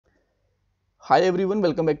Hi everyone,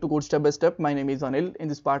 welcome back to Code Step by Step. My name is Anil. In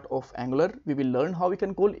this part of Angular, we will learn how we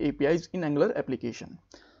can call APIs in Angular application.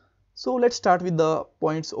 So let's start with the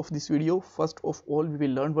points of this video. First of all, we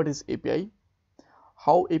will learn what is API,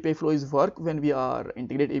 how API flows work when we are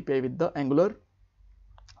integrate API with the Angular.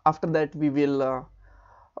 After that, we will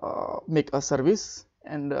make a service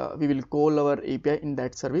and we will call our API in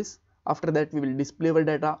that service. After that, we will display our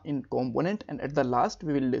data in component, and at the last,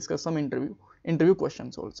 we will discuss some interview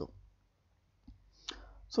questions also.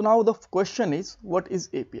 So now the question is, what is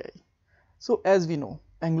API? So as we know,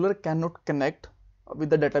 Angular cannot connect with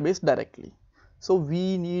the database directly. So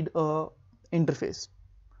we need a interface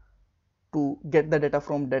to get the data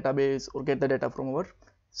from database or get the data from our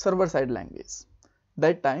server side language.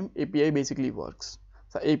 That time API basically works.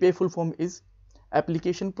 So API full form is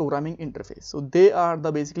application programming interface. So they are the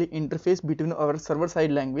basically interface between our server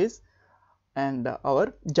side language and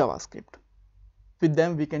our JavaScript. With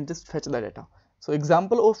them we can just fetch the data. So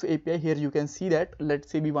example of API here, you can see that let's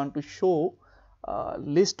say we want to show a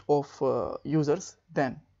list of users.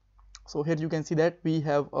 Then so here you can see that we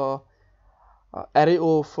have a array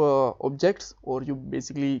of objects, or you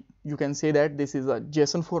can say that this is a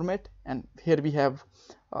JSON format, and here we have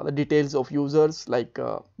the details of users like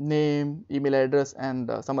name, email address, and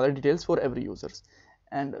some other details for every users,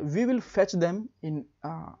 and we will fetch them in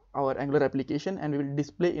our Angular application and we will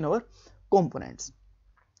display in our components.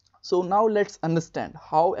 So now let's understand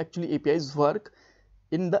how actually APIs work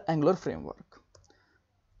in the Angular framework.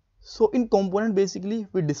 So in component, basically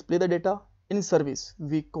we display the data. In service,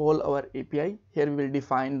 we call our API. Here we will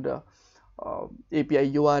define the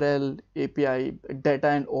API URL, API data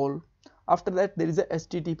and all. After that, there is a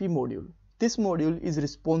HTTP module. This module is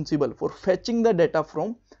responsible for fetching the data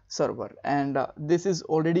from server, and this is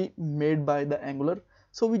already made by the Angular.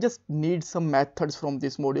 So we just need some methods from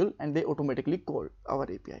this module and they automatically call our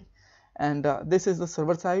API. And this is the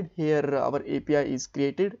server side. Here our API is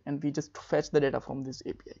created and we just fetch the data from this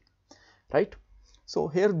API, right? So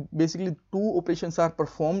here basically two operations are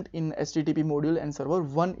performed in HTTP module and server.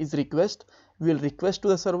 One is request. We will request to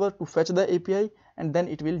the server to fetch the API, and then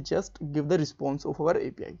it will just give the response of our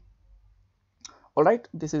API. Alright,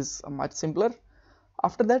 this is much simpler.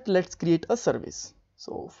 After that, let's create a service.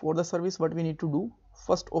 So for the service, what we need to do,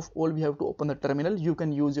 first of all, we have to open the terminal. You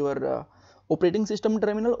can use your operating system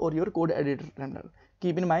terminal or your code editor terminal.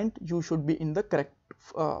 Keep in mind, you should be in the correct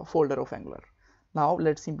folder of Angular. Now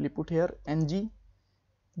let's simply put here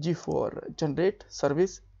G for generate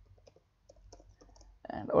service,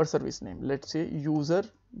 and our service name, let's say user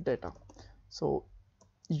data. So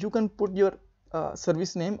you can put your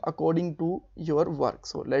service name according to your work.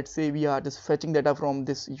 So let's say we are just fetching data from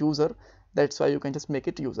this user, that's why you can just make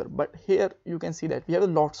it user. But here you can see that we have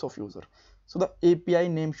lots of user, so the API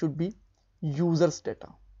name should be users data,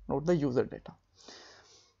 not the user data.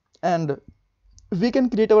 And we can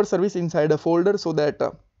create our service inside a folder so that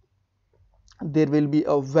there will be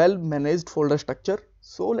a well managed folder structure.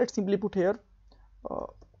 So let's simply put here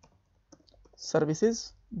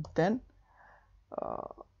services, then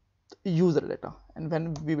user data, and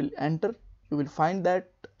when we will enter, you will find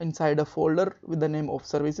that inside a folder with the name of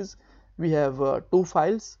services we have two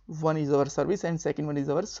files. One is our service and second one is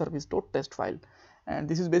our service.test file. And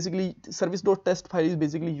this is basically service.test file is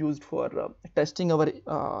basically used for testing our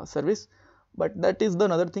service, but that is the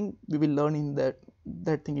another thing we will learn in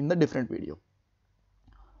that thing in the different video.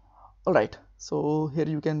 Alright, so here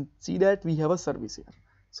you can see that we have a service here.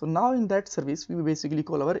 So now in that service we will basically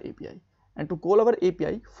call our API, and to call our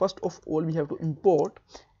API, first of all we have to import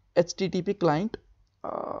HTTP client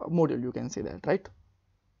module, you can say that, right?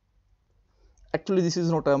 Actually this is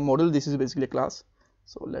not a module, this is basically a class.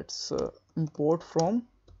 So let's import from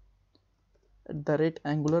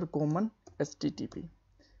 @angular common HTTP,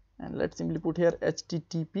 and let's simply put here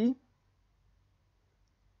HTTP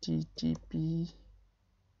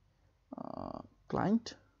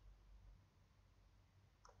client.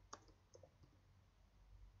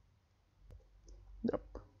 Yep.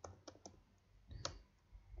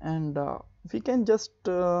 And we can just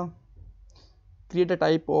create a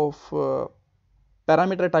type of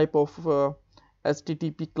parameter type of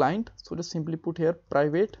HTTP client. So just simply put here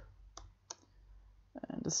private,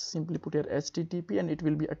 and just simply put here HTTP, and it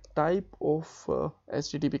will be a type of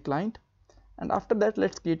HTTP client. And after that,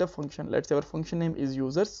 let's create a function. Let's say our function name is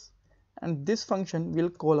users, and this function will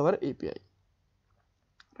call our API,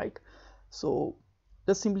 right? So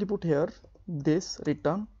just simply put here this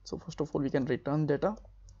return. So first of all we can return data.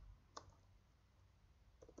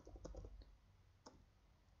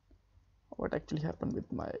 What actually happened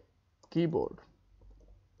with my keyboard?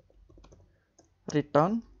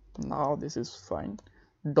 Return. Now this is fine.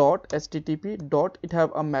 dot http dot, it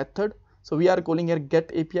have a method, so we are calling here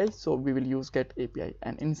get API, so we will use get API,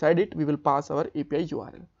 and inside it we will pass our API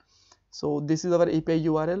URL. So this is our API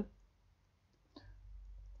URL.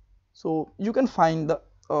 So you can find the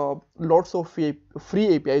lots of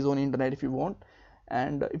free APIs on internet if you want,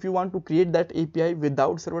 and if you want to create that API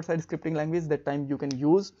without server-side scripting language, that time you can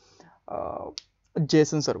use a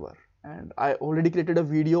JSON server, and I already created a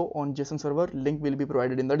video on JSON server, link will be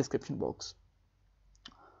provided in the description box.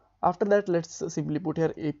 After that, let's simply put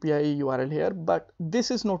here API URL here, but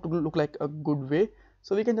this is not to look like a good way,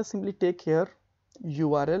 so we can just simply take here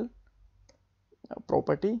URL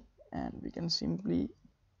property, and we can simply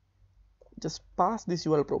just pass this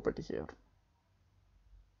URL property here,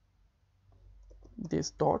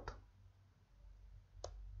 this dot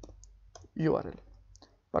URL.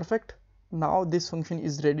 Perfect. Now this function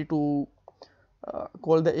is ready to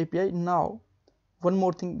call the API. Now one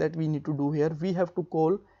more thing that we need to do here, we have to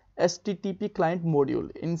call HTTP client module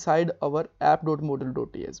inside our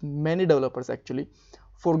app.module.ts. Many developers actually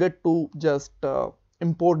forget to just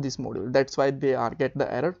import this module, that's why they are get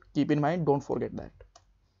the error. Keep in mind, don't forget that.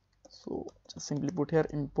 So just simply put here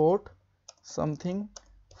import something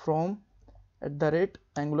from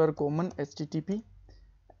 @angular common HTTP,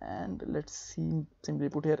 and let's see, simply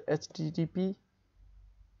put here HTTP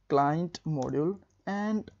client module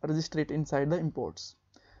and register it inside the imports.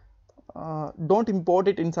 Don't import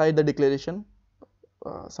it inside the declaration.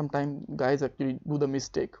 Sometimes guys actually do the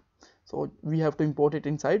mistake, so we have to import it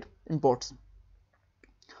inside imports.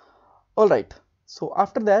 Alright, so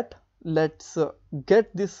after that, let's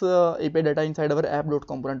get this API data inside our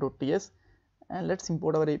app.component.ts, and let's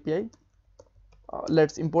import our API.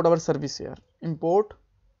 Let's import our service here. Import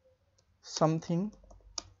something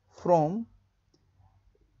from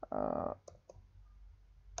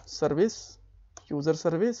service, user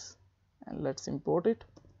service, and let's import it.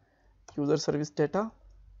 User service data.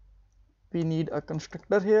 We need a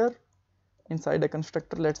constructor here. Inside a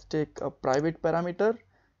constructor, let's take a private parameter,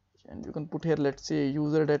 and you can put here, let's say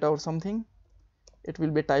user data or something. It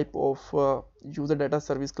will be type of user data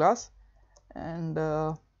service class, and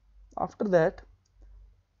after that,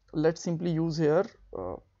 let's simply use here,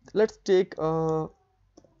 let's take a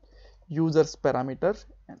users parameter,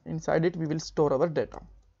 and inside it we will store our data.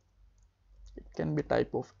 It can be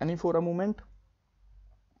type of any for a moment.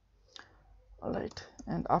 Alright,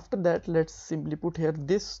 and after that, let's simply put here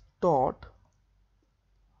this dot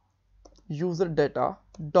user data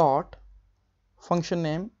dot function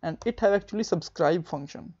name, and it have actually subscribe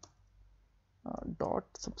function, dot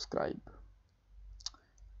subscribe.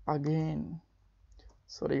 Again,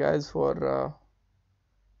 sorry guys for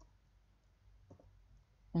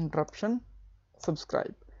interruption.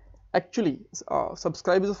 Subscribe, actually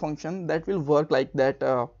subscribe is a function that will work like that.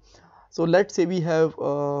 So let's say we have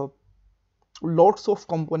lots of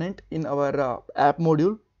component in our app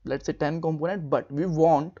module, let's say 10 component, but we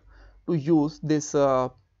want to use this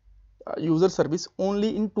user service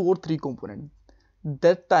only in 2 or 3 component.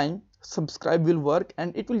 That time subscribe will work,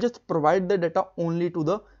 and it will just provide the data only to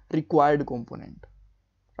the required component,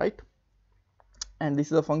 right? And this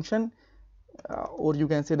is a function, or you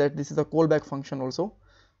can say that this is a callback function also.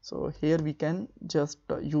 So here we can just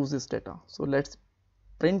use this data. So let's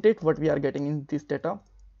print it, what we are getting in this data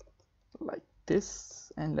like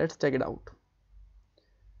this, and let's check it out.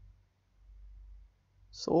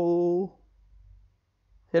 So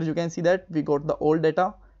here you can see that we got the old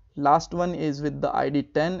data. Last one is with the ID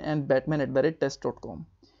 10 and batman@test.com.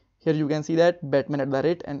 Here you can see that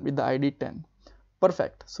batman@ and with the ID 10.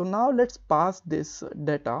 Perfect. So now let's pass this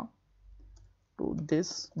data to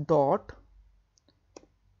this dot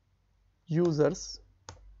users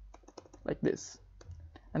like this,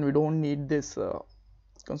 and we don't need this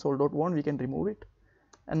console.1, we can remove it.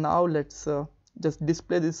 And now let's just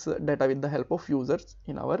display this data with the help of users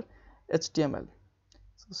in our HTML.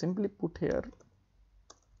 So simply put here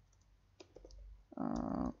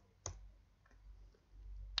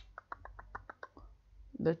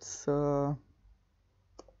let's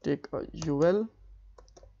take a ul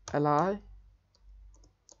li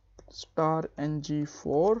star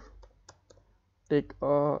ng4, take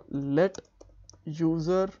a let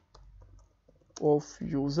user of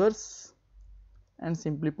users, and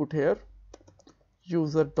simply put here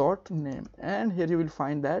user dot name, and here you will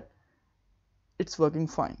find that it's working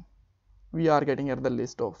fine. We are getting here the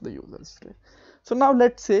list of the users. So now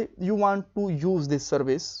let's say you want to use this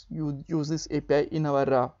service, you use this API in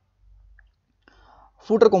our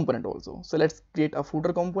footer component also. So let's create a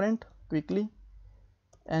footer component quickly.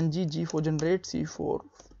 ng for generate c4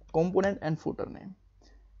 component and footer name,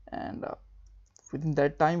 and within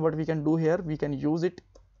that time what we can do here, we can use it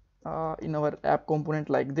in our app component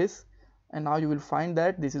like this, and now you will find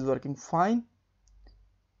that this is working fine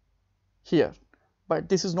here, but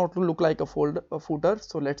this is not to look like a footer.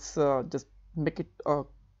 So let's just make it a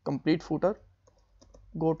complete footer.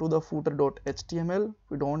 Go to the footer.html.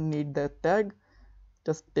 We don't need that tag.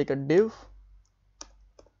 Just take a div,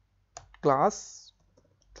 class,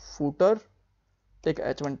 footer, take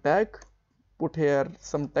a h1 tag, put here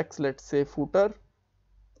some text, let's say footer.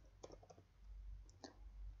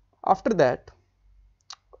 After that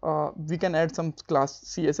we can add some class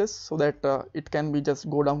CSS so that it can be just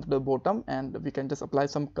go down to the bottom, and we can just apply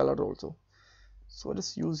some color also. So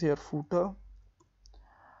let's use here footer,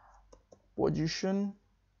 position,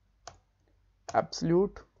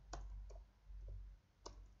 absolute,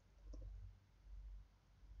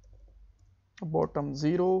 bottom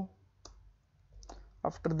 0.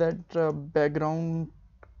 After that background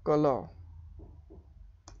color,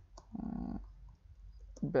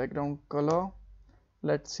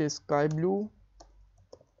 let's say sky blue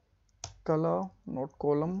color, not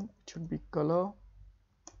column, it should be color,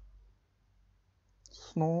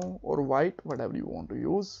 snow or white, whatever you want to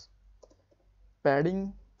use.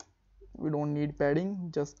 Padding, we don't need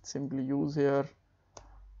padding, just simply use here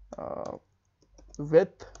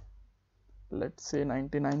width, let's say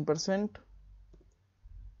 99%.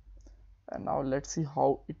 And now let's see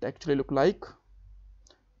how it actually look like.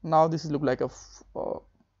 Now this look like a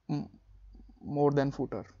more than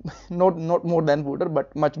footer not more than footer,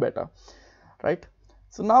 but much better, right?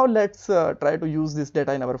 So now let's try to use this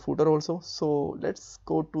data in our footer also. So let's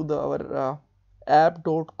go to our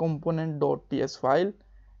app.component.ts file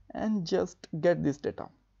and just get this data,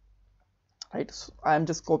 right? So I am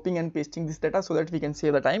just copying and pasting this data so that we can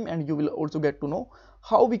save the time, and you will also get to know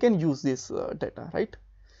how we can use this data, right?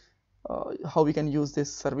 How we can use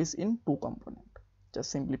this service in two component.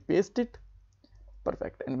 Just simply paste it.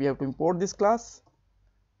 Perfect. And we have to import this class.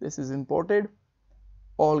 This is imported.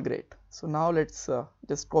 All great. So now let's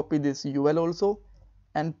just copy this UL also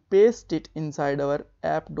and paste it inside our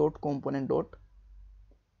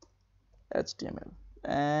app.component.html,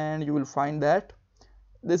 and you will find that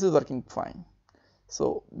this is working fine.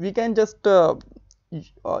 So we can just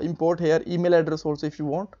import here email address also if you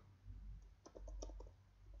want,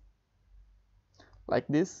 like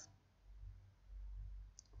this.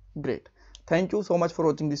 Great. Thank you so much for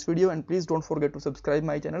watching this video, and please don't forget to subscribe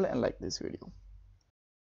my channel and like this video.